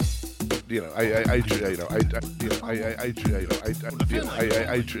Do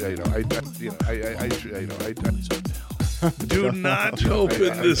not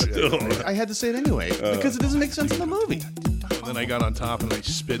open this door. I had to say it anyway because it doesn't make sense in the movie. And then I got on top and I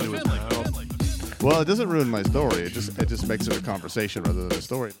spit into his mouth. Well, it doesn't ruin my story. It just makes it a conversation rather than a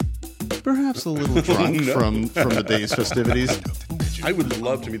story. Perhaps a little drunk from the day's festivities. I would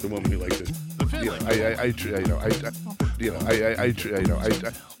love to meet the woman who likes this. No,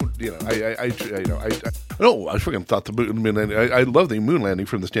 I freaking thought the moon landing. I love the moon landing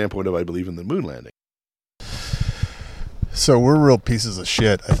from the standpoint of I believe in the moon landing. So we're real pieces of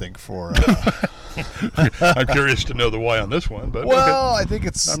shit, I think, for... I'm curious to know the why on this one, but well, okay. I think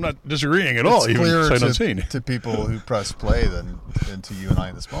it's... I'm not disagreeing at all, it's even clearer sight unseen. to people who press play than to you and I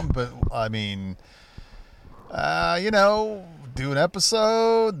in this moment. But, I mean, do an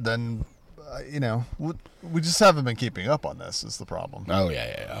episode, then, we just haven't been keeping up on this is the problem. Oh,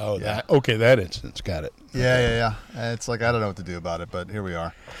 yeah. Oh, yeah. That instance. Got it. Yeah. And it's like, I don't know what to do about it, but here we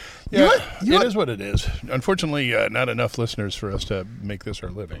are. Yeah, it is what it is. Unfortunately, not enough listeners for us to make this our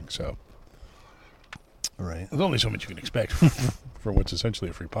living, so... Right. There's only so much you can expect for what's essentially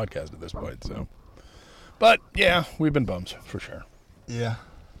a free podcast at this point, so... But, yeah, we've been bums, for sure. Yeah.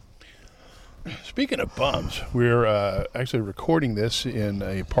 Speaking of bums, we're actually recording this in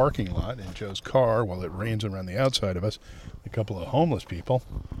a parking lot in Joe's car while it rains around the outside of us. A couple of homeless people,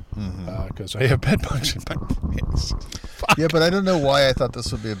 because I have bed bugs in my face. Yeah, but I don't know why I thought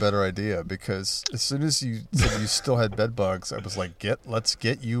this would be a better idea, because as soon as you said you still had bed bugs, I was like, let's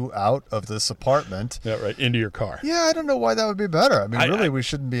get you out of this apartment. Yeah, right, into your car. Yeah, I don't know why that would be better. I mean, we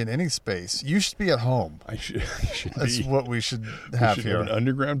shouldn't be in any space. You should be at home. That's what we should have here. Have an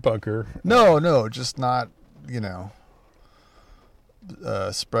underground bunker. No, just not,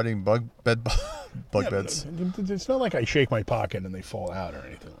 spreading bug beds. It's not like I shake my pocket and they fall out or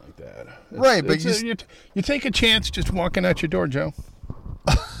anything like that. Right, but you take a chance just walking out your door, Joe.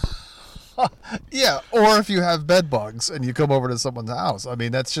 Yeah, or if you have bed bugs and you come over to someone's house. I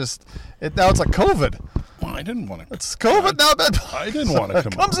mean, that's just it. Now it's like COVID. Well, I didn't want to. It's COVID now. Bed bugs. I didn't want to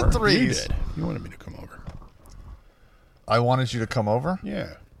come over. It comes in threes. You did. You wanted me to come over. I wanted you to come over.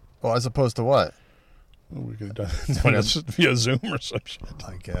 Yeah. Well, as opposed to what? Well, we could have done it via Zoom or some shit.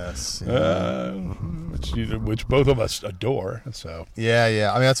 I guess. Yeah. Which both of us adore. So.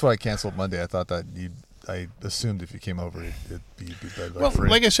 Yeah. I mean, that's why I canceled Monday. I thought that I assumed if you came over, you'd be bed bug free. Well,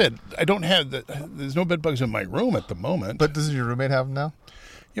 like I said, I don't have there's no bed bugs in my room at the moment. But doesn't your roommate have them now?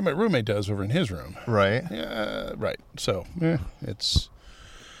 Yeah, my roommate does over in his room. Right. Yeah, right. So, it's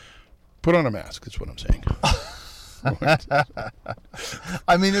put on a mask. That's what I'm saying.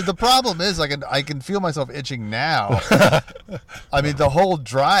 I mean, the problem is I can feel myself itching now. I mean, the whole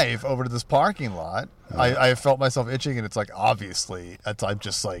drive over to this parking lot, I felt myself itching, and it's like, obviously, I'm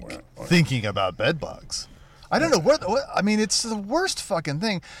just like thinking about bed bugs. I don't know what I mean. It's the worst fucking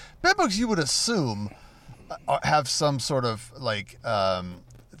thing. Bed bugs, you would assume, have some sort of like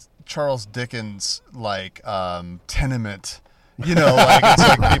Charles Dickens like tenement. Like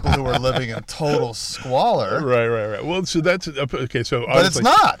it's like people who are living in total squalor. Right. Well, so that's okay. So, but it's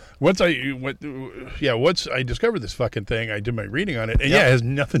not. Once I discovered this fucking thing, I did my reading on it, and it has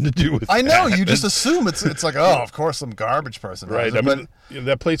nothing to do with. I know. You just assume it's like, oh, of course, some garbage person. Right. I mean,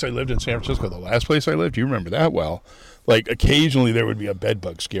 that place I lived in San Francisco, the last place I lived, you remember that well. Like occasionally there would be a bed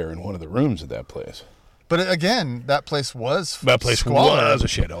bug scare in one of the rooms at that place. But again, that place was squalor. Was a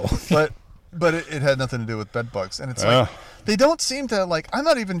shithole. But it had nothing to do with bed bugs, and it's like they don't seem to like. I'm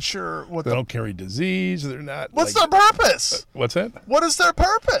not even sure what they don't carry disease. They're not. What's their purpose? What's that? What is their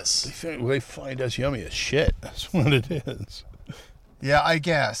purpose? They find us yummy as shit. That's what it is. Yeah, I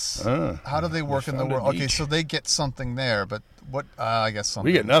guess. How do they work in the world? Okay, so they get something there, but what? I guess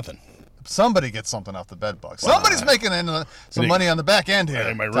something. We get nothing. Somebody gets something off the bed bugs. Somebody's making some money on the back end here. I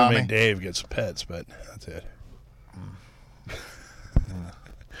think my roommate Dave gets pets, but that's it.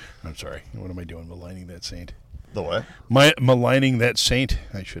 I'm sorry. What am I doing? Maligning that saint. The what? Maligning that saint.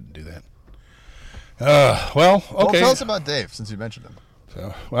 I shouldn't do that. Well, okay. Well, tell us about Dave, since you mentioned him.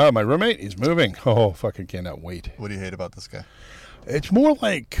 So, my roommate, he's moving. Oh, fucking cannot wait. What do you hate about this guy? It's more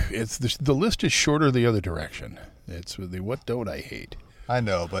like the list is shorter the other direction. It's the what don't I hate. I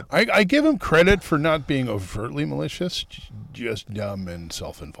know, but I give him credit for not being overtly malicious, just dumb and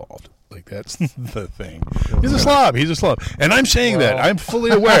self-involved. Like, that's the thing. He's a slob. And I'm saying that. I'm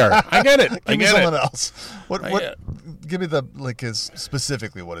fully aware. I get it. Give me someone else. What? Give me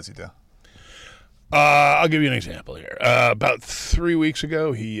specifically, what does he do? I'll give you an example here. About 3 weeks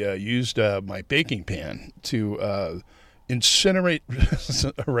ago, he used my baking pan to incinerate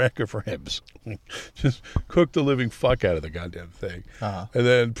a rack of ribs. Just cooked the living fuck out of the goddamn thing, and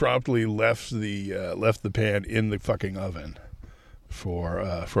then promptly left the pan in the fucking oven for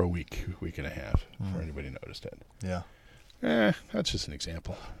a week and a half before anybody noticed it. Yeah. That's just an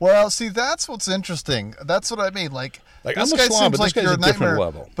example. Well, see, that's what's interesting. That's what I mean. Like I'm this a guy slob, seems but like this guy's you're a a different nightmare.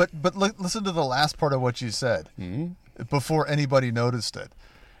 level. But listen to the last part of what you said before anybody noticed it.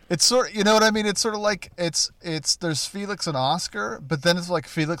 It's sort of, you know what I mean? It's sort of like it's there's Felix and Oscar, but then it's like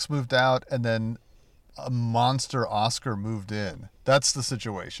Felix moved out and then a monster Oscar moved in. That's the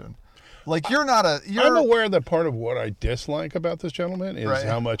situation. Like you're I'm aware that part of what I dislike about this gentleman is Right.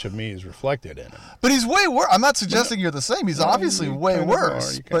 how much of me is reflected in him. But he's way worse. I'm not suggesting you're the same. He's obviously you way kind of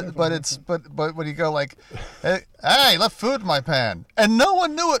worse. are. You kind But of when you go like, hey, left food in my pan, and no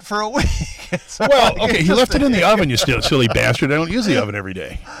one knew it for a week. It's Well, like, okay, it's he left just- it in the oven, you still silly bastard. I don't use the oven every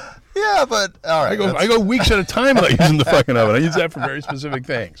day. Yeah, but all right. I go weeks at a time without using the fucking oven. I use that for very specific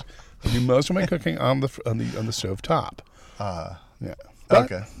things. I do most of my cooking on the stove top. Yeah. But-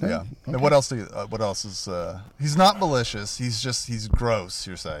 Okay. Yeah. And what else? What else is? He's not malicious. He's gross.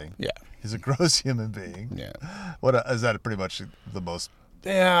 You're saying. Yeah. He's a gross human being. Yeah. What is that? Pretty much the most.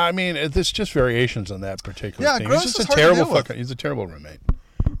 Yeah, I mean, there's just variations on that particular Yeah, thing. gross He's just is a hard to terrible deal with. he's a terrible roommate.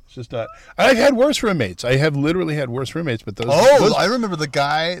 It's just not. I've had worse roommates. I have literally had worse roommates, but those. I remember the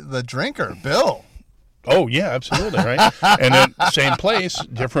guy, the drinker, Bill. Oh yeah, absolutely right. And then same place,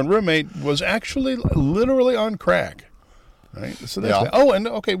 different roommate was actually literally on crack. Right. So that's Yeah. Oh, and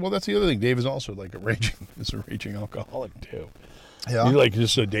okay, well that's the other thing. Dave is also like a raging alcoholic too. Yeah. He's like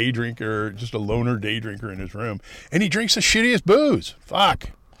just a day drinker, just a loner day drinker in his room, and he drinks the shittiest booze. Fuck.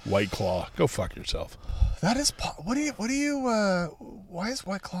 White Claw. Go fuck yourself. That is. Why is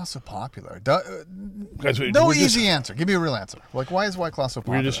White Claw so popular? Guys, No we're just- easy answer. Give me a real answer. Like, why is White Claw so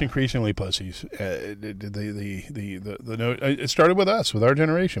popular? We're just increasingly pussies. It started with us, with our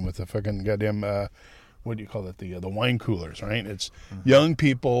generation, with the fucking goddamn. What do you call it? The wine coolers, right? It's young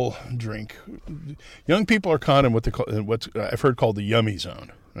people drink. Young people are caught in what I've heard called the yummy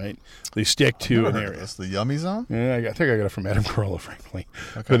zone, right? They stick to an area. It's the Yummy Zone. Yeah, I think I got it from Adam Carolla, frankly.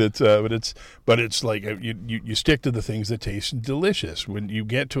 Okay. But it's like you stick to the things that taste delicious. When you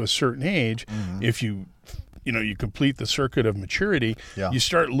get to a certain age, if you complete the circuit of maturity, Yeah. you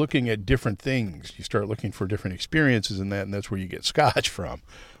start looking at different things. You start looking for different experiences in that, and that's where you get scotch from.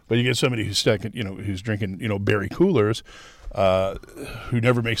 But you get somebody who's who's drinking, berry coolers, who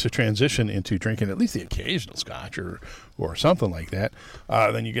never makes a transition into drinking at least the occasional scotch or something like that.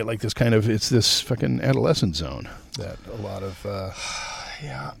 Then you get like it's this fucking adolescent zone that a lot of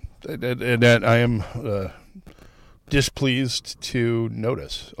Yeah. that I am displeased to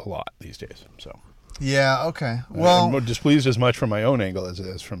notice a lot these days. So. Yeah. Okay. Well. I'm displeased as much from my own angle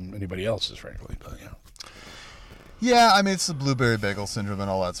as from anybody else's, frankly. But yeah. Yeah. I mean, it's the blueberry bagel syndrome and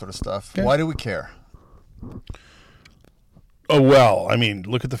all that sort of stuff. Yeah. Why do we care? Oh well, I mean,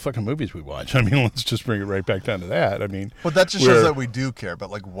 look at the fucking movies we watch. I mean, let's just bring it right back down to that. I mean, Well, that just shows that we do care. But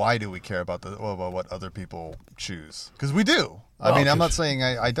like, why do we care about what other people choose? Because we do. I Well, mean, I'm 'cause- not saying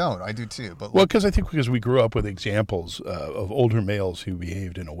I don't. I do too. But well, because we grew up with examples of older males who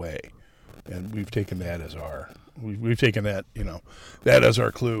behaved in a way, and we've taken that as we've taken that that as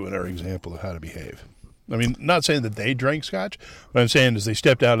our clue and our example of how to behave. I mean, not saying that they drank scotch. What I'm saying is they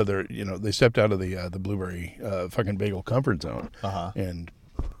stepped out of the blueberry fucking bagel comfort zone, and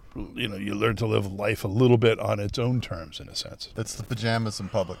you learn to live life a little bit on its own terms, in a sense. it's the pajamas in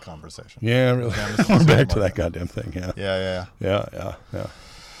public conversation. Yeah, really. Pajamas We're in back to public. that goddamn thing. Yeah, Yeah. yeah.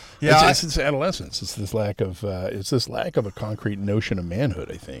 Yeah. It's adolescence. It's this lack of a concrete notion of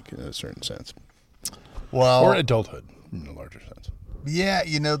manhood. I think, in a certain sense, Well. or adulthood in a larger sense. Yeah,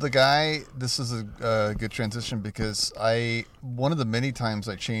 the guy, this is a good transition because one of the many times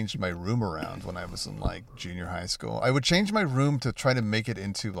I changed my room around when I was in like junior high school, I would change my room to try to make it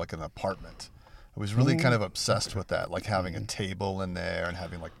into like an apartment. I was really kind of obsessed with that, like having a table in there and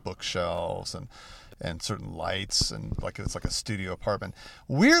having like bookshelves and certain lights and like it's like a studio apartment.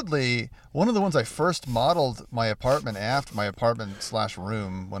 Weirdly, one of the ones I first modeled my apartment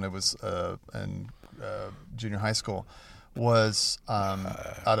 /room when I was in junior high school was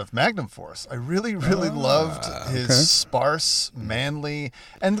out of Magnum Force. I really, really loved his sparse, manly,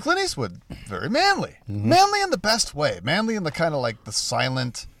 and Clint Eastwood, very manly. Manly in the best way. Manly in the kind of like the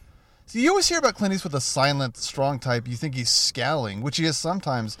silent. So you always hear about Clint Eastwood, the silent, strong type. You think he's scowling, which he is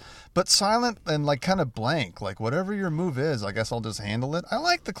sometimes, but silent and like kind of blank. Like whatever your move is, I guess I'll just handle it. I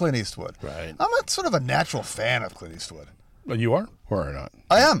like the Clint Eastwood. Right. I'm a sort of a natural fan of Clint Eastwood. You are or are not?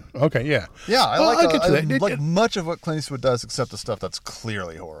 I am. Okay, yeah. Yeah, I Well, like I'll get to that. like much of what Clint Eastwood does, except the stuff that's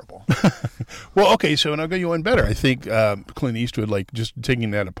clearly horrible. Well, okay, so and I'll go you one better. I think Clint Eastwood, like just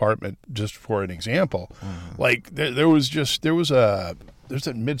taking that apartment just for an example, like there's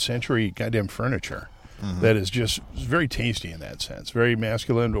that mid-century goddamn furniture that is just very tasty in that sense, very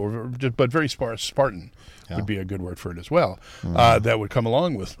masculine but very Spartan would be a good word for it as well. That would come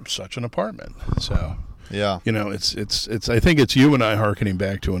along with such an apartment. So. Yeah. It's. I think it's you and I hearkening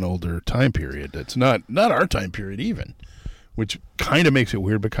back to an older time period. It's not our time period even, which kind of makes it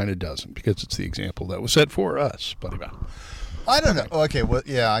weird, but kind of doesn't because it's the example that was set for us. Buddy, I don't know. Okay. Well,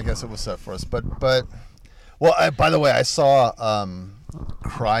 yeah, I guess it was set for us, but well, by the way, I saw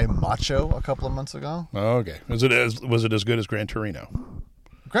Cry Macho a couple of months ago. Oh, okay. Was it as good as Gran Torino?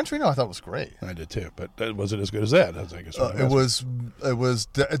 Gran Torino, I thought was great. I did too, but was it as good as that? I guess it was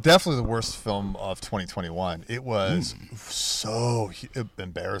definitely the worst film of 2021. It was so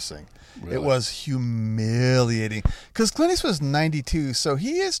embarrassing. Really? It was humiliating because Clint Eastwood was 92, so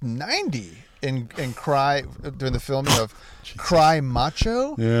he is 90 in Cry during the filming of Cry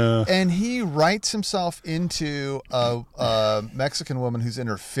Macho. Yeah, and he writes himself into a Mexican woman who's in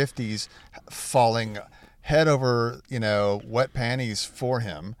her 50s falling head over, wet panties for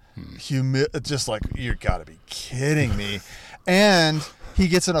him. Just like, you gotta be kidding me. And he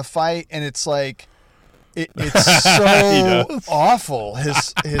gets in a fight, and it's like, it's so awful.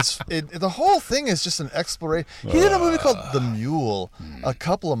 The whole thing is just an exploration. He did a movie called The Mule a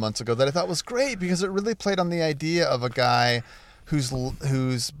couple of months ago that I thought was great because it really played on the idea of a guy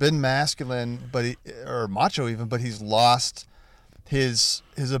who's been masculine, or macho even, but he's lost his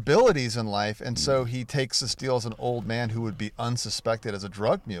abilities in life, and so he takes this deal as an old man who would be unsuspected as a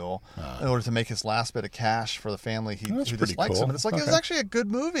drug mule in order to make his last bit of cash for the family who dislikes him. And it's like, it was actually a good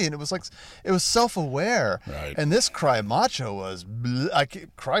movie, and it was self-aware. Right. And this Cry Macho was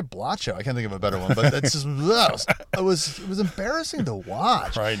Cry Blacho. I can't think of a better one, but it's just it was embarrassing to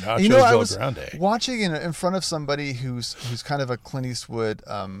watch. Cry Nachos I was Grande. watching in front of somebody who's kind of a Clint Eastwood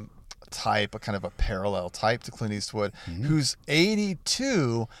type, a kind of a parallel type to Clint Eastwood, who's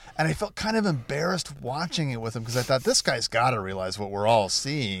 82, and I felt kind of embarrassed watching it with him because I thought, this guy's got to realize what we're all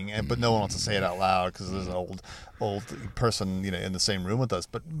seeing, but no one wants to say it out loud because there's an old person in the same room with us.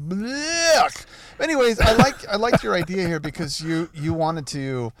 But blech! Anyways, I liked your idea here because you wanted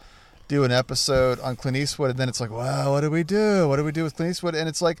to do an episode on Clint Eastwood, and then it's like, wow, what do we do? What do we do with Clint Eastwood? And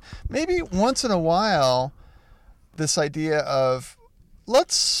it's like, maybe once in a while, this idea of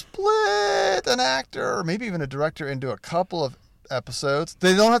let's split an actor or maybe even a director into a couple of episodes.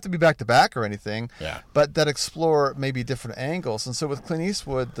 They don't have to be back to back or anything, but that explore maybe different angles. And so with Clint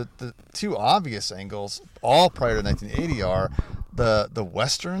Eastwood, the two obvious angles, all prior to 1980, are the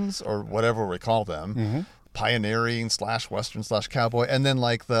westerns, or whatever we call them, pioneering / western / cowboy, and then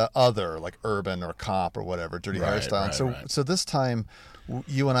like the other, like urban or cop or whatever, Dirty Harry style. So this time,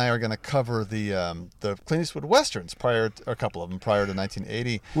 you and I are going to cover the Clint Eastwood westerns, a couple of them prior to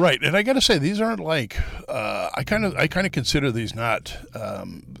 1980. Right, and I got to say, these aren't like I kind of consider these not I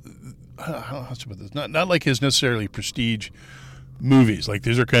don't know how to put this, not like his necessarily prestige movies. Like,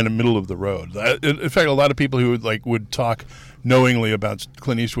 these are kind of middle of the road. In fact, a lot of people who would talk knowingly about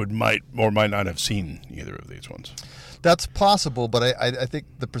Clint Eastwood might or might not have seen either of these ones. That's possible, but I think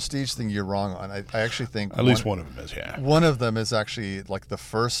the prestige thing you're wrong on. I actually think at least one of them is, one of them is actually like the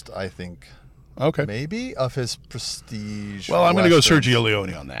first, I think, maybe, of his prestige. Well, I'm going to go Sergio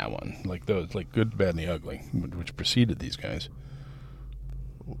Leone on that one, like those, like Good, Bad, and the Ugly, which preceded these guys.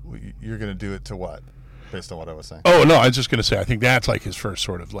 You're going to do it to what, based on what I was saying? Oh no, I was just going to say, I think that's like his first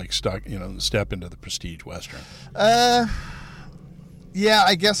sort of like step into the prestige western. Yeah,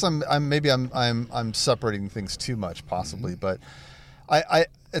 I guess I'm separating things too much, possibly, but I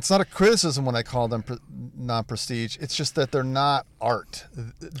it's not a criticism when I call them non-prestige. It's just that they're not art.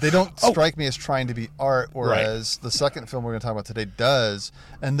 They don't strike me as trying to be art, whereas the second film we're going to talk about today does,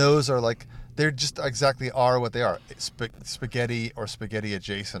 and those are like, they're just exactly are what they are, spaghetti or spaghetti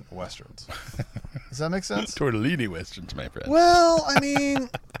adjacent westerns. Does that make sense? Tortellini westerns, my friend. Well, I mean.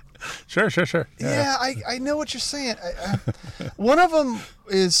 Sure. Yeah, I know what you're saying. One of them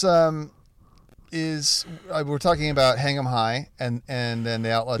is we're talking about Hang 'em High and then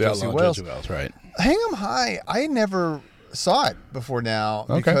The Outlaw Josey Wales. Right. Hang 'em High, I never saw it before now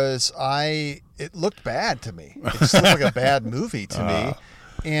because it looked bad to me. It just looked like a bad movie to me.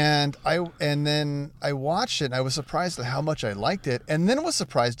 And then I watched it, and I was surprised at how much I liked it, and then was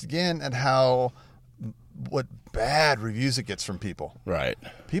surprised again at what bad reviews it gets from people. Right.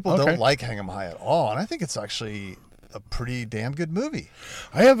 People don't like Hang 'em High at all, and I think it's actually a pretty damn good movie.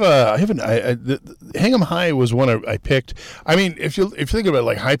 Hang 'em High was one I picked. I mean, if you think about it,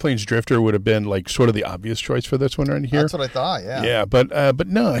 like High Plains Drifter would have been like sort of the obvious choice for this one right here. That's what I thought. Yeah. Yeah, but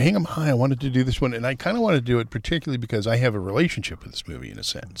no, Hang 'em High. I wanted to do this one, and I kind of wanted to do it particularly because I have a relationship with this movie in a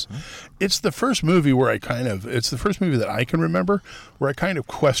sense. Mm-hmm. It's the first movie where it's the first movie that I can remember where I kind of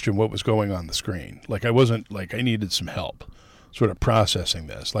questioned what was going on the screen. Like I needed some help sort of processing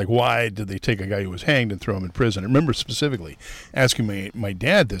this. Like, why did they take a guy who was hanged and throw him in prison? I remember specifically asking my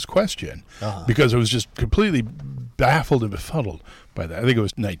dad this question because I was just completely baffled and befuddled by that. I think it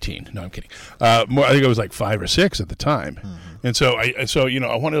was 19. No, I'm kidding. I think I was like 5 or 6 at the time. Mm-hmm. And so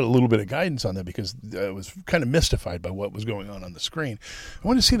I wanted a little bit of guidance on that because I was kind of mystified by what was going on the screen. I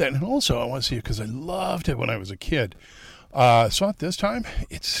wanted to see that. And also I want to see it because I loved it when I was a kid. Saw it this time.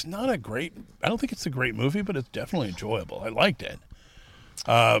 It's not I don't think it's a great movie, but it's definitely enjoyable. I liked it.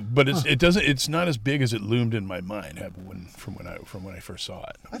 But it's not as big as it loomed in my mind from when I first saw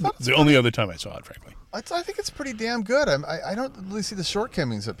it. It's the only other time I saw it, frankly. I think it's pretty damn good. I don't really see the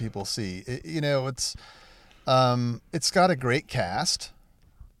shortcomings that people see. It's got a great cast.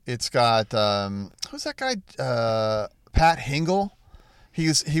 It's got who's that guy? Pat Hingle.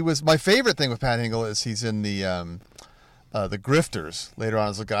 He was my favorite thing with Pat Hingle is he's in the Grifters later on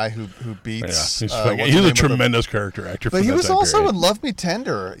as a guy who beats. Yeah, he's a tremendous character actor. But he was also in Love Me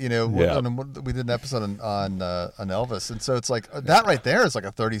Tender. We did an episode on Elvis, and so it's like that right there is like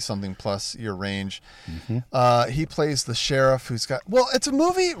a 30-something plus year range. Mm-hmm. He plays the sheriff who's got. Well, it's a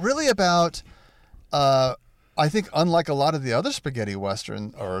movie really about. I think unlike a lot of the other spaghetti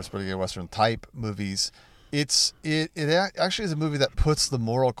western type movies, it actually is a movie that puts the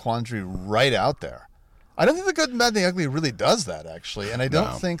moral quandary right out there. I don't think The Good, and Bad, and the Ugly really does that, actually. And I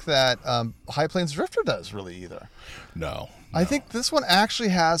don't think that High Plains Drifter does really either. No. I think this one actually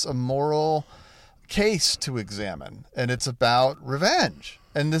has a moral case to examine, and it's about revenge.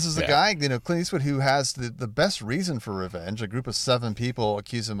 And this is a guy, Clint Eastwood, who has the best reason for revenge. A group of 7 people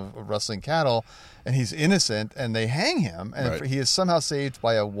accuse him of rustling cattle, and he's innocent, and they hang him. And he is somehow saved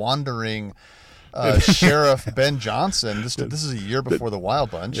by a wandering... Sheriff Ben Johnson. This is a year before the Wild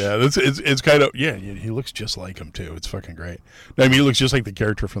Bunch. Yeah, it's kind of he looks just like him too. It's fucking great. I mean, he looks just like the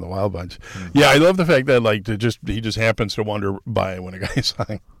character from the Wild Bunch. Mm-hmm. Yeah, I love the fact that he just happens to wander by when a guy's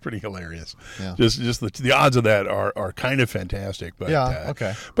dying. Pretty hilarious. Yeah. Just the odds of that are kind of fantastic. But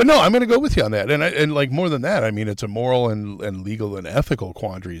okay. But no, I'm going to go with you on that. And like more than that, I mean, it's a moral and legal and ethical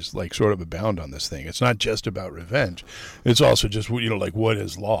quandaries like sort of abound on this thing. It's not just about revenge. It's also just like what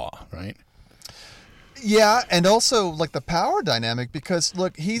is law, right? Yeah, and also like the power dynamic because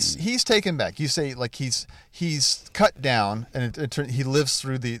look, he's taken back. You say like he's cut down, and he lives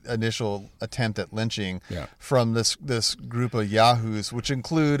through the initial attempt at lynching from this group of yahoos, which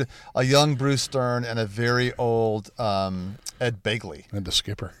include a young Bruce Stern and a very old Ed Begley and the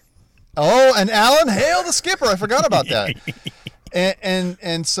skipper. Oh, and Alan Hale, the skipper. I forgot about that.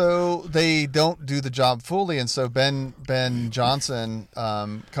 And so they don't do the job fully, and so Ben Johnson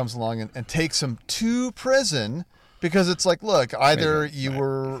comes along and takes him to prison because it's like, look, either you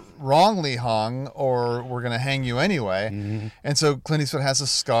were wrongly hung or we're going to hang you anyway. Mm-hmm. And so Clint Eastwood has a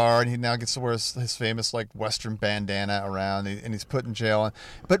scar, and he now gets to wear his famous like Western bandana around, and he's put in jail.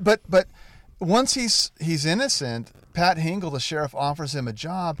 But once he's innocent, Pat Hingle, the sheriff, offers him a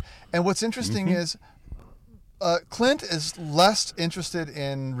job, and what's interesting is. Clint is less interested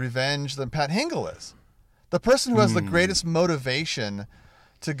in revenge than Pat Hingle is. The person who has the greatest motivation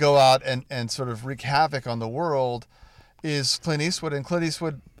to go out and sort of wreak havoc on the world is Clint Eastwood. And Clint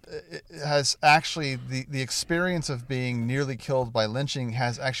Eastwood has actually, the experience of being nearly killed by lynching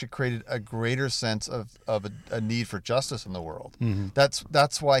has actually created a greater sense of a need for justice in the world. Mm-hmm.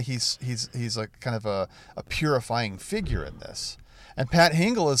 That's why he's a kind of a purifying figure in this. And Pat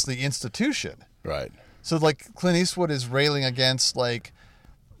Hingle is the institution. Right. So, like, Clint Eastwood is railing against like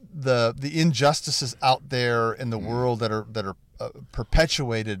the injustices out there in the world that are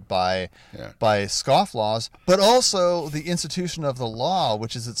perpetuated by scofflaws, but also the institution of the law,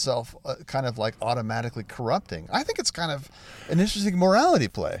 which is itself kind of like automatically corrupting. I think it's kind of an interesting morality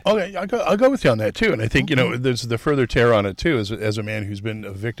play. Okay, I'll go with you on that too, and I think there's the further tear on it too, as a man who's been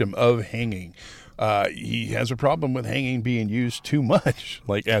a victim of hanging. He has a problem with hanging being used too much,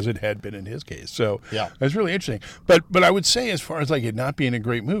 like as it had been in his case. So that's really interesting. But I would say, as far as like it not being a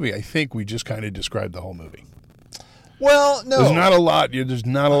great movie, I think we just kind of described the whole movie. Well, no, there's not a lot. There's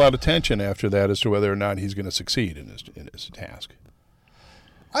not a lot of tension after that as to whether or not he's going to succeed in his task.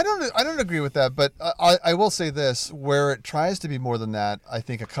 I don't agree with that, but I will say this: where it tries to be more than that, I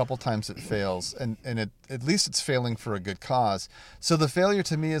think a couple times it fails, and at least it's failing for a good cause. So the failure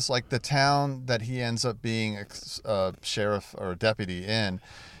to me is like the town that he ends up being a sheriff or a deputy in.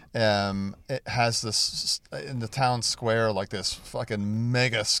 It has this in the town square, like this fucking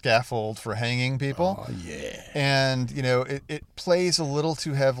mega scaffold for hanging people. Oh, yeah. And, you know, it plays a little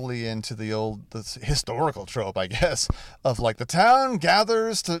too heavily into the historical trope, I guess, of like the town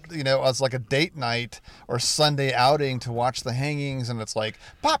gathers to, you know, as like a date night or Sunday outing to watch the hangings. And it's like,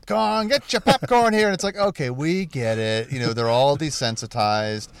 popcorn, get your popcorn here. And it's like, okay, we get it. You know, they're all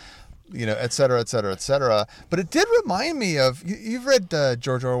desensitized. You know, et cetera, et cetera, et cetera. But it did remind me of, you've read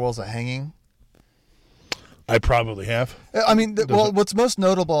George Orwell's A Hanging? I probably have. I mean, what's most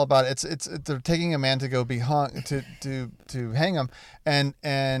notable about it, it's they're taking a man to go be hung, to hang him,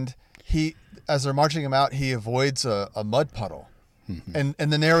 and he, as they're marching him out, he avoids a mud puddle. And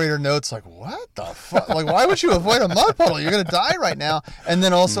the narrator notes, like, what the fuck? Like, why would you avoid a mud puddle? You're going to die right now. And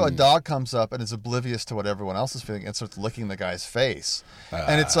then also a dog comes up and is oblivious to what everyone else is feeling and starts licking the guy's face.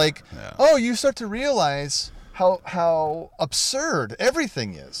 And it's like, oh, you start to realize how absurd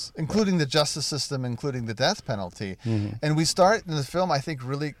everything is, including the justice system, including the death penalty. And we start in the film, I think,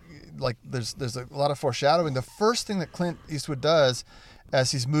 really, like, there's a lot of foreshadowing. The first thing that Clint Eastwood does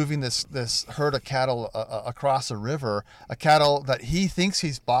as he's moving this herd of cattle across a river, a cattle that he thinks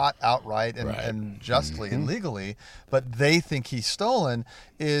he's bought outright and justly and legally, but they think he's stolen,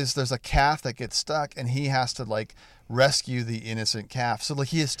 is there's a calf that gets stuck and he has to like rescue the innocent calf. So like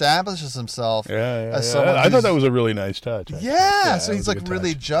he establishes himself as someone. I thought that was a really nice touch. Yeah, so he's like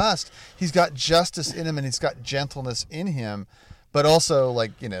really just. He's got justice in him and he's got gentleness in him. But also,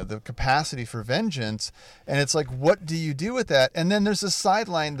 like, you know, the capacity for vengeance. And it's like, what do you do with that? And then there's a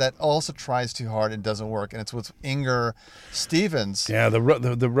sideline that also tries too hard and doesn't work. And it's with Inger Stevens. Yeah, the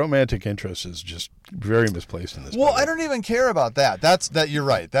romantic interest is just very misplaced in this movie. I don't even care about that. You're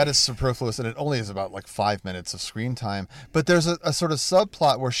right. That is superfluous. And it only is about like 5 minutes of screen time. But there's a sort of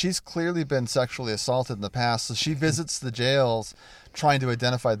subplot where she's clearly been sexually assaulted in the past. So she visits the jails trying to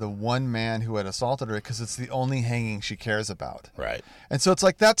identify the one man who had assaulted her because it's the only hanging she cares about. Right. And so it's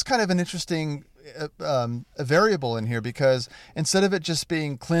like that's kind of an interesting a variable in here, because instead of it just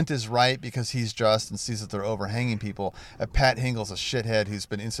being Clint is right because he's just and sees that they're overhanging people, Pat Hingle's a shithead who's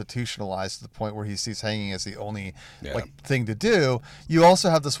been institutionalized to the point where he sees hanging as the only thing to do. You also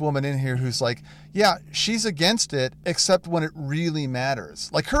have this woman in here who's like, yeah, she's against it except when it really matters.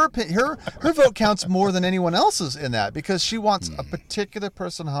 Like her vote counts more than anyone else's in that, because she wants a particular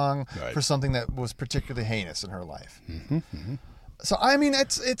person hung for something that was particularly heinous in her life. So I mean,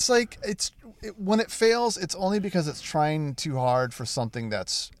 it's like when it fails, it's only because it's trying too hard for something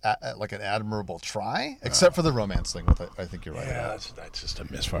that's like an admirable try. Except for the romance thing, which I think you're right about. That's just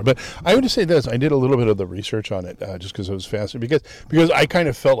a misfire. But I would just say this: I did a little bit of the research on it just because it was fascinating. Because I kind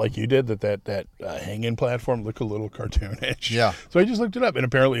of felt like you did that hang-in platform looked a little cartoonish. Yeah. So I just looked it up, and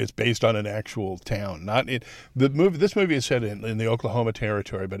apparently it's based on an actual town. Not it. The movie. This movie is set in the Oklahoma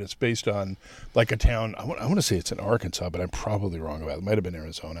Territory, but it's based on like a town. I want to say it's in Arkansas, but I'm probably wrong about it. It might have been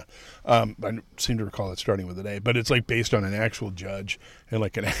Arizona. I seem to recall it starting with an A, but it's like based on an actual judge and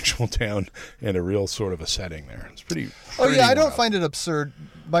like an actual town and a real sort of a setting there. It's pretty I don't find it absurd.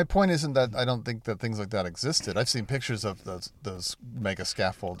 My point isn't that I don't think that things like that existed. I've seen pictures of those mega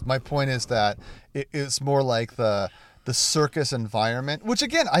scaffolds. My point is that it's more like the circus environment, which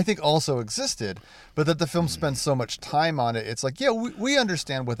again I think also existed, but that the film spends so much time on it. It's like, yeah, we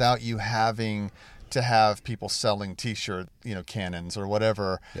understand without you having to have people selling T-shirt, cannons or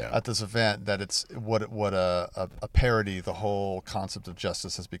whatever at this event, that it's what a parody the whole concept of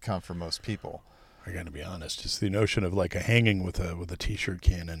justice has become for most people. I got to be honest, it's the notion of like a hanging with a T-shirt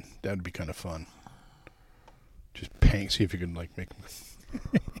cannon. That would be kind of fun. Just see if you can like make.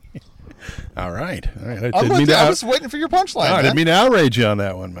 All right. I was waiting for your punchline. No, I didn't mean to outrage you on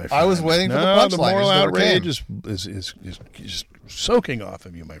that one, my friend. I was waiting for the punchline. The moral outrage is just soaking off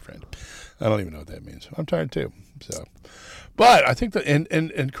of you, my friend. I don't even know what that means. I'm tired too. So, but I think that,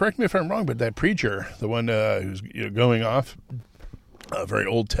 and correct me if I'm wrong, but that preacher, the one who's going off, very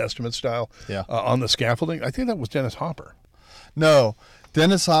Old Testament style, on the scaffolding, I think that was Dennis Hopper. No,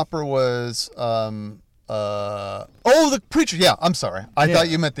 Dennis Hopper was. The preacher. Yeah, I'm sorry. I thought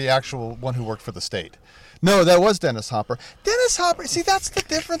you meant the actual one who worked for the state. No, that was Dennis Hopper. Dennis Hopper. See, that's the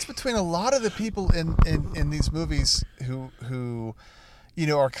difference between a lot of the people in these movies who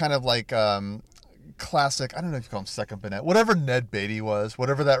are kind of like classic. I don't know if you call him second Burnett. Whatever Ned Beatty was,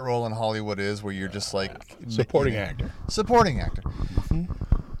 whatever that role in Hollywood is, where you're just like supporting actor. Supporting actor. Mm-hmm.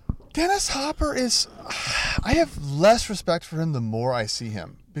 Dennis Hopper is. I have less respect for him the more I see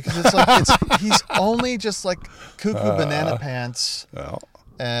him, because it's like he's only just like Cuckoo Banana Pants. Well,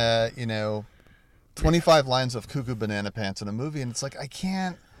 25 lines of Cuckoo Banana Pants in a movie, and it's like I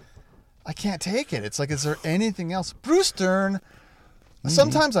can't take it. It's like, is there anything else? Bruce Dern.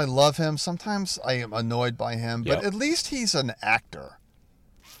 Sometimes I love him. Sometimes I am annoyed by him. But at least he's an actor.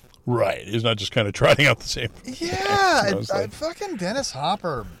 right. He's not just kind of trotting out the same. Yeah, fucking Dennis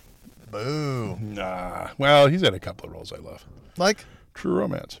Hopper. Boo. Nah. Well, he's had a couple of roles I love. Like, True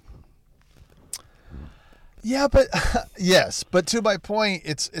Romance. yeah, but yes, but to my point,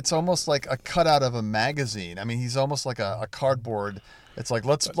 it's almost like a cutout of a magazine. I mean, he's almost like a cardboard. It's like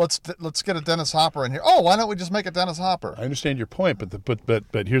let's get a Dennis Hopper in here. Oh, why don't we just make a Dennis Hopper? I understand your point,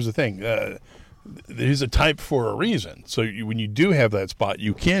 but here's the thing. He's a type for a reason. So when you do have that spot,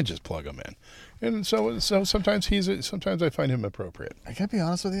 you can just plug him in. And so sometimes sometimes I find him appropriate. I gotta be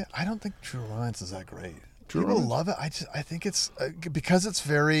honest with you. I don't think True Romance is that great. True People Romance? love it. I think it's because it's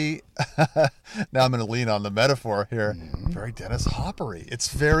very. Now I'm going to lean on the metaphor here. Very Dennis Hoppery. It's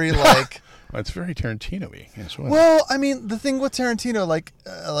very like. It's very Tarantino-y as well. Well, I mean, the thing with Tarantino, like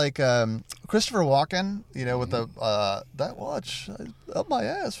Christopher Walken, with the that watch up my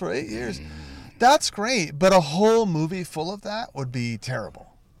ass for 8 years. That's great, but a whole movie full of that would be terrible.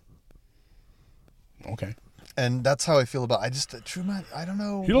 Okay. And that's how I feel about. True Man. I don't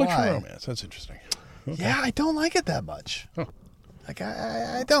know. You why. like True Romance? That's interesting. Okay. Yeah, I don't like it that much. Huh. Like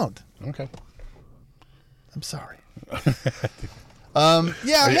I don't. Okay. I'm sorry.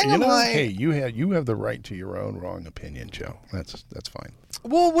 Yeah, Hang 'em High. Hey, you have the right to your own wrong opinion, Joe. That's fine.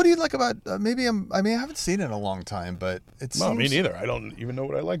 Well, what do you like about? I haven't seen it in a long time, but it seems. No, me neither. I don't even know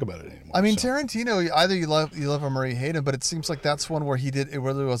what I like about it anymore. I mean, so. Tarantino. Either you love him or you hate him, but it seems like that's one where it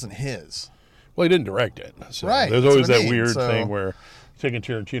really wasn't his. Well, he didn't direct it. So Right, There's that's always what I that mean, weird so- thing where taking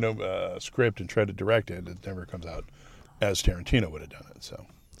Tarantino script and try to direct it, it never comes out as Tarantino would have done it. So.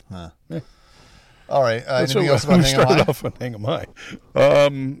 All right. Anything else we about Hang 'em started High? off on Hang 'em High.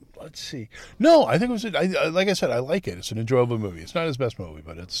 Let's see. No, I think it was. Like I said, I like it. It's an enjoyable movie. It's not his best movie,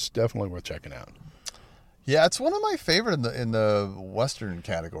 but it's definitely worth checking out. Yeah, it's one of my favorite in the Western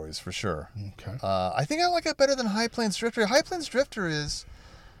categories for sure. Okay. I think I like it better than High Plains Drifter. High Plains Drifter is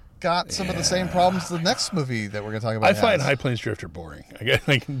got some of the same problems the next movie that we're going to talk about. I find has. High Plains Drifter boring. Again,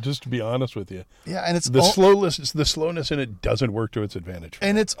 just to be honest with you. Yeah, and it's The slowness in it doesn't work to its advantage.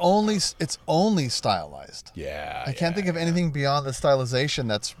 and it's only stylized. Yeah. I can't think of anything beyond the stylization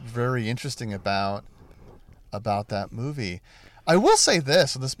that's very interesting about that movie. I will say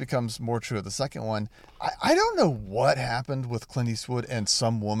this, and this becomes more true of the second one. I don't know what happened with Clint Eastwood and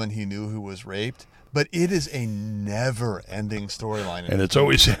some woman he knew who was raped, but it is a never-ending storyline. And it's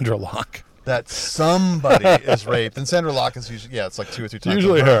always Sandra Locke. that somebody is raped, and Sandra Locke is usually it's like 2 or 3 times.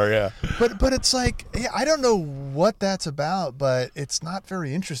 Usually her, yeah. But it's like I don't know what that's about, but it's not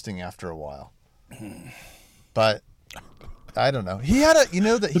very interesting after a while. But I don't know. He had a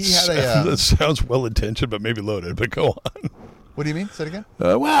That sounds well intentioned, but maybe loaded. But go on. What do you mean? Say it again.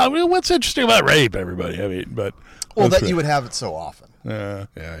 Well, what's interesting about rape, everybody? I mean, but That you would have it so often. Yeah.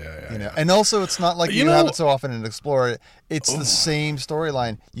 And also it's not like You have know- it so often and explore it. It's the same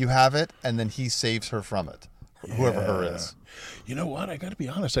storyline. You have it, and then he saves her from it, whoever her is. You know what? I got to be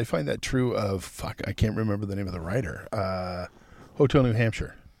honest. I find that true of I can't remember the name of the writer. Hotel New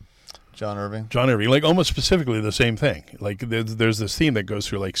Hampshire. John Irving. John Irving, like almost specifically the same thing. Like there's this theme that goes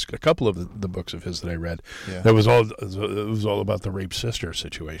through like a couple of the books of his that I read. Yeah. That was all about the rape sister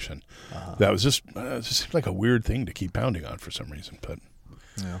situation. That was just it just seemed like a weird thing to keep pounding on for some reason, but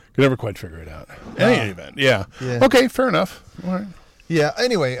could never quite figure it out. In any event, yeah. Okay, fair enough. All right. Yeah.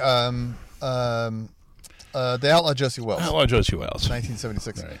 Anyway, The Outlaw Josie Wells, Outlaw Josie Wells.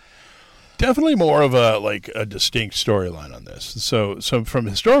 1976. Right. Definitely more of a distinct storyline on this. So from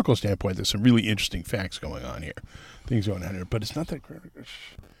a historical standpoint, there's some really interesting facts going on here, things going on here. But it's not that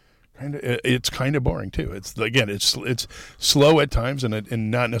it's kind of boring too. It's slow at times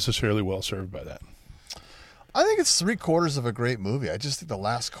and not necessarily well served by that. I think it's 3/4 of a great movie. I just think the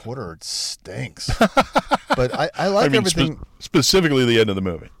last quarter stinks. But I like everything. Specifically, the end of the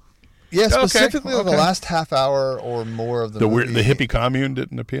movie. Yeah, Okay, specifically the okay. last half hour or more of the movie. The hippie commune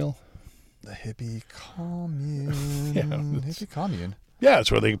didn't appeal. The hippie commune. Yeah, Hippie commune. Yeah,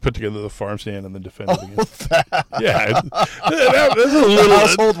 it's where they put together the farm stand and then defend it against. Yeah, that's a little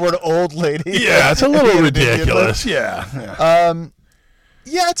Household word old lady. Yeah, it's a little Yeah, ridiculous. Yeah.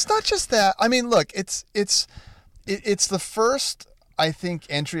 Yeah, it's not just that. I mean, look, it's the first, I think,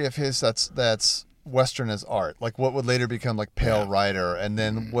 entry of his that's Western as art, like what would later become like Pale Rider, and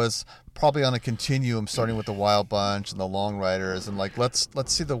then was probably on a continuum, starting with the Wild Bunch and the Long Riders, and like let's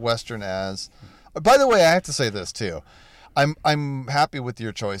see the Western as. By the way, I have to say this too. I'm happy with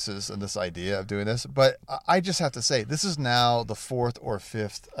your choices and this idea of doing this, but I just have to say this is now the 4th or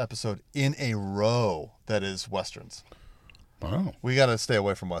 5th episode in a row that is westerns. Wow. We got to stay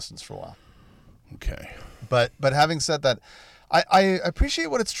away from westerns for a while. Okay. But having said that, I appreciate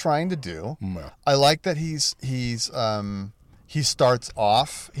what it's trying to do. Yeah. I like that he starts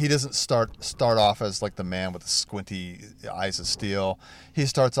off. He doesn't start off as like the man with the squinty eyes of steel. He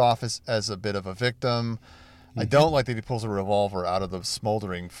starts off as a bit of a victim. I don't like that he pulls a revolver out of the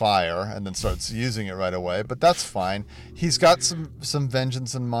smoldering fire and then starts using it right away, but that's fine. He's got some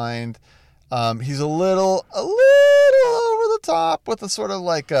vengeance in mind. He's a little over the top with the sort of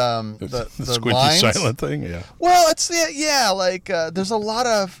like the squinty lines. silent thing. Yeah. Well, it's like there's a lot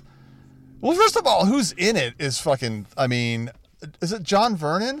of. Well, first of all, who's in it is fucking. I mean, is it John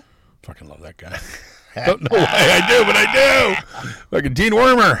Vernon? Fucking love that guy. Don't know why I do, but I do. Like Dean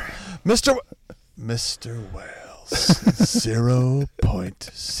Wormer. Mr. Wells 0.0.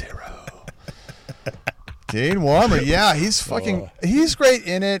 Dean Wormer, yeah, he's great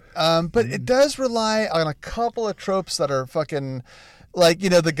in it, but it does rely on a couple of tropes that are fucking, like,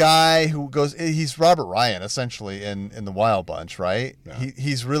 the guy who goes, he's Robert Ryan, essentially, in The Wild Bunch, right? Yeah.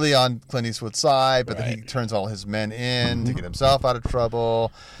 He's really on Clint Eastwood's side, but then he turns all his men in to get himself out of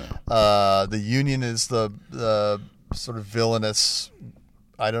trouble. The Union is the sort of villainous,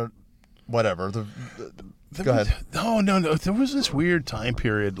 whatever. Go ahead. No. There was this weird time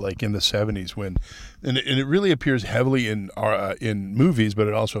period, like in the 70s, when, and it really appears heavily in movies, but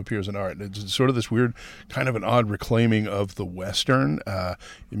it also appears in art. It's sort of this weird, kind of an odd reclaiming of the Western,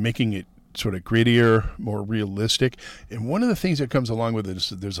 making it sort of grittier, more realistic. And one of the things that comes along with it is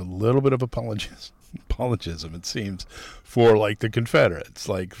that there's a little bit of apologism, it seems, for like the Confederates,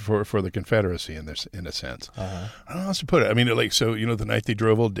 like for the Confederacy in a sense. I don't know how else to put it. I mean, like, so The Night They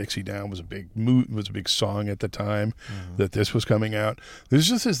Drove Old Dixie Down was a big song at the time that this was coming out. There's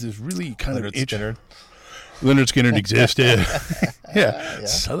just this really kind of Skinner. Lynyrd Skynyrd existed. yeah.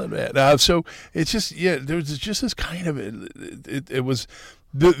 Southern man. So it's just, there was just this kind of, it was,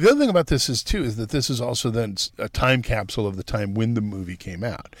 the other thing about this is that this is also then a time capsule of the time when the movie came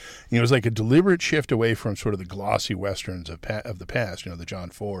out. It was like a deliberate shift away from sort of the glossy westerns of the past, the John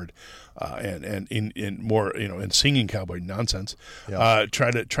Ford, and in more, in singing cowboy nonsense. Yeah.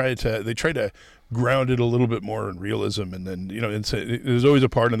 They try to ground it a little bit more in realism, and then there's always a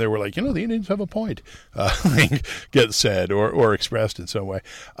part in there where, like, the Indians have a point, gets said or expressed in some way.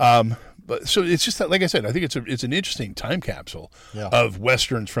 But so it's just that, like I said, I think it's an interesting time capsule of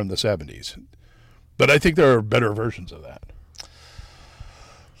westerns from the 70s. But I think there are better versions of that.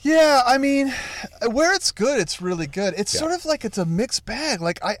 Yeah, I mean, where it's good, it's really good. It's sort of like it's a mixed bag.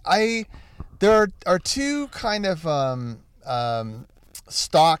 Like there are two kind of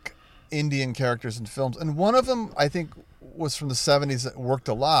stock Indian characters in films, and one of them I think was from the 70s that worked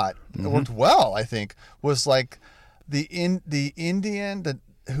a lot. It worked well, I think, was like the Indian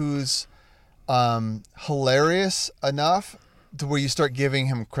who's hilarious enough to where you start giving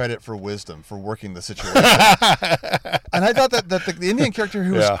him credit for wisdom for working the situation. And I thought that the Indian character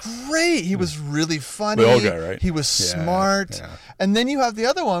who was great, he was really funny. The old guy, right? He was smart. Yeah. And then you have the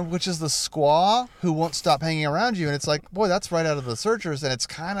other one, which is the squaw who won't stop hanging around you. And it's like, boy, that's right out of The Searchers. And it's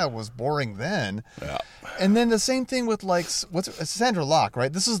kind of was boring then. Yeah. And then the same thing with Sandra Locke,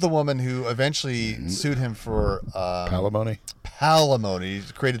 right? This is the woman who eventually sued him for palimony.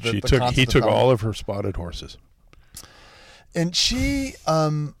 Palimony. Created the he took all of her spotted horses. And she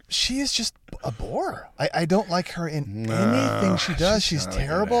is just a bore. I don't like her in anything she does. She's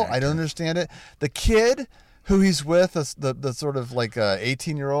terrible. I don't understand it. The kid who he's with, the sort of like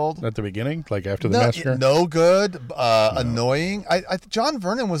 18-year-old. At the beginning? Like after the massacre? No good. Annoying. John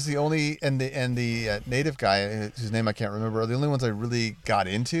Vernon was the only, and the native guy, whose name I can't remember, are the only ones I really got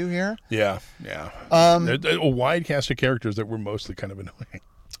into here. Yeah. A wide cast of characters that were mostly kind of annoying.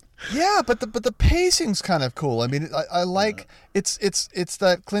 Yeah, but the pacing's kind of cool. I mean, I like it's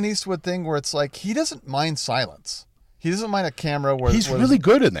that Clint Eastwood thing where it's like he doesn't mind silence. He doesn't mind a camera where he's really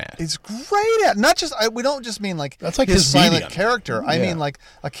good in that. He's great at not just we don't just mean like that's like his silent medium. Character. I mean like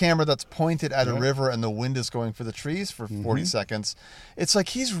a camera that's pointed at a river and the wind is going for the trees for 40 seconds. It's like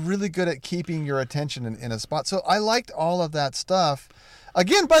he's really good at keeping your attention in a spot. So I liked all of that stuff.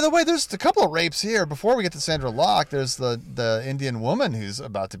 Again, by the way, there's a couple of rapes here. Before we get to Sandra Locke, there's the Indian woman who's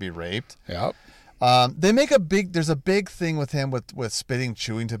about to be raped. Yep. They make there's a big thing with him with spitting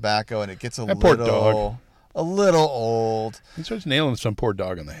chewing tobacco, and it gets a little old. He starts nailing some poor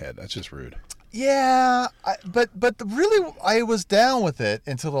dog on the head. That's just rude. Yeah, but really, I was down with it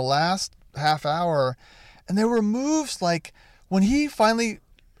until the last half hour, and there were moves like when he finally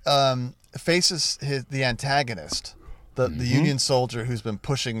faces the antagonist. the Union soldier who's been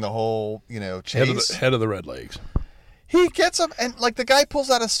pushing the whole chase. Head of the Red Legs. He gets him, and like the guy pulls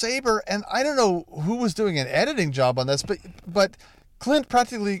out a saber, and I don't know who was doing an editing job on this, but Clint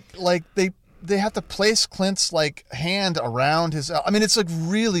practically like they have to place Clint's like hand around his. I mean, it's like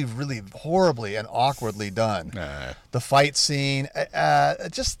really, really horribly and awkwardly done. The fight scene,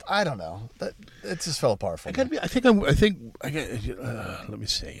 just I don't know. It just fell apart for me. Let me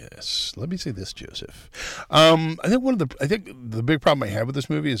say this. Let me say this, Joseph. I think the big problem I have with this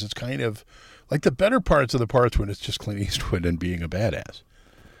movie is it's kind of like the better parts of the parts when it's just Clint Eastwood and being a badass.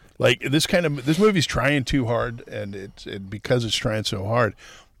 Like this movie's trying too hard, and because it's trying so hard,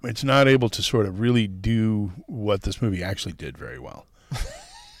 it's not able to sort of really do what this movie actually did very well.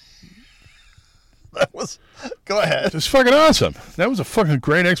 Go ahead. It was fucking awesome. That was a fucking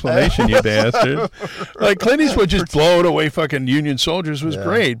great explanation, you bastard. Like Clint Eastwood just blowing away fucking Union soldiers was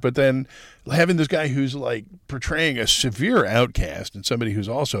great, but then having this guy who's like portraying a severe outcast and somebody who's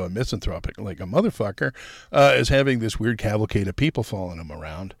also a misanthropic, like a motherfucker, is having this weird cavalcade of people following him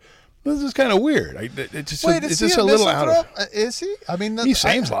around. This is kind of weird. It's just a little out of. Is he? I mean, he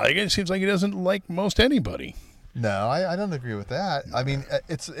seems like it. It seems like he doesn't like most anybody. No, I don't agree with that. I mean,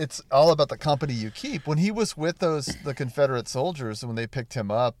 it's all about the company you keep. When he was with the Confederate soldiers, when they picked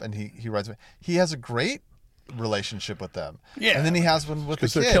him up, and he rides, he has a great relationship with them. Yeah, and then he has one with the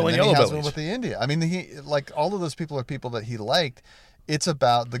kid, and then he has one with the India. I mean, he like all of those people are people that he liked. It's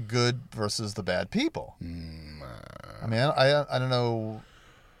about the good versus the bad people. I mean, I don't know.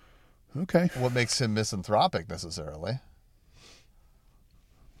 Okay, what makes him misanthropic necessarily?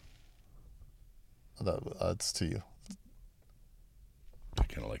 That's to you. I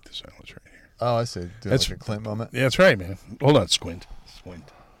kind of like the silence right here. Oh, I see. That's like a Clint moment. Yeah, that's right, man. Hold on, squint.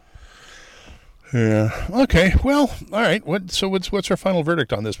 Yeah. Okay. Well, all right. What's our final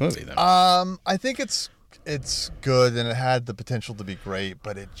verdict on this movie then? I think it's good and it had the potential to be great,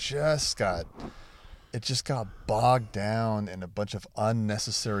 but it just got bogged down in a bunch of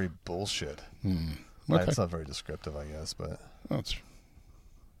unnecessary bullshit. Okay. It's not very descriptive, I guess, but it's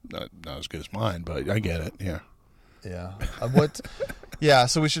not as good as mine, but I get it. Yeah. Yeah. Yeah.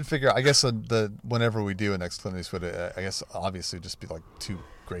 So we should figure. I guess whenever we do a next Clint Eastwood, I guess obviously just be like two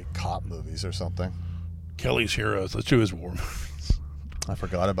great cop movies or something. Kelly's Heroes. Let's do his war movies. I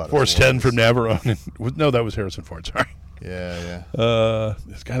forgot about it. Force 10 from Navarone. No, that was Harrison Ford. Sorry. Yeah.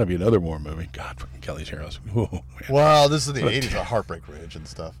 There's got to be another war movie. God, fucking Kelly's Heroes. Whoa, well, this is the 80s, a Heartbreak Ridge and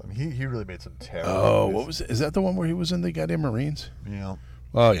stuff. I mean, he really made some terrible movies. What was it? Is that the one where he was in the goddamn Marines? Yeah.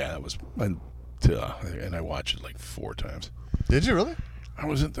 Oh, yeah, that was... and I watched it like 4 times. Did you really? I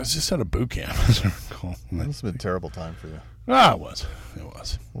was just at a boot camp. This has been a terrible time for you. It was.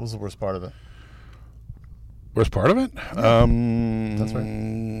 What was the worst part of it? Worst part of it? Yeah. That's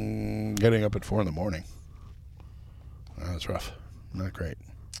right. Getting up at 4 a.m. That's rough. Not great.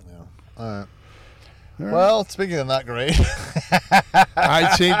 Yeah. All right. Well, speaking of not great,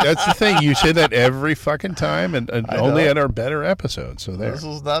 I see. That's the thing. You say that every fucking time, and only at our better episodes. So there. This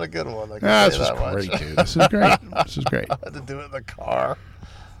was not a good one. This was great, dude. This is great. This is great. I had to do it in the car.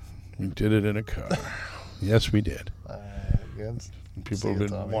 We did it in a car. Yes, we did. Good. People have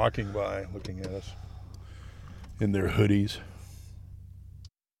been walking by, looking at us in their hoodies.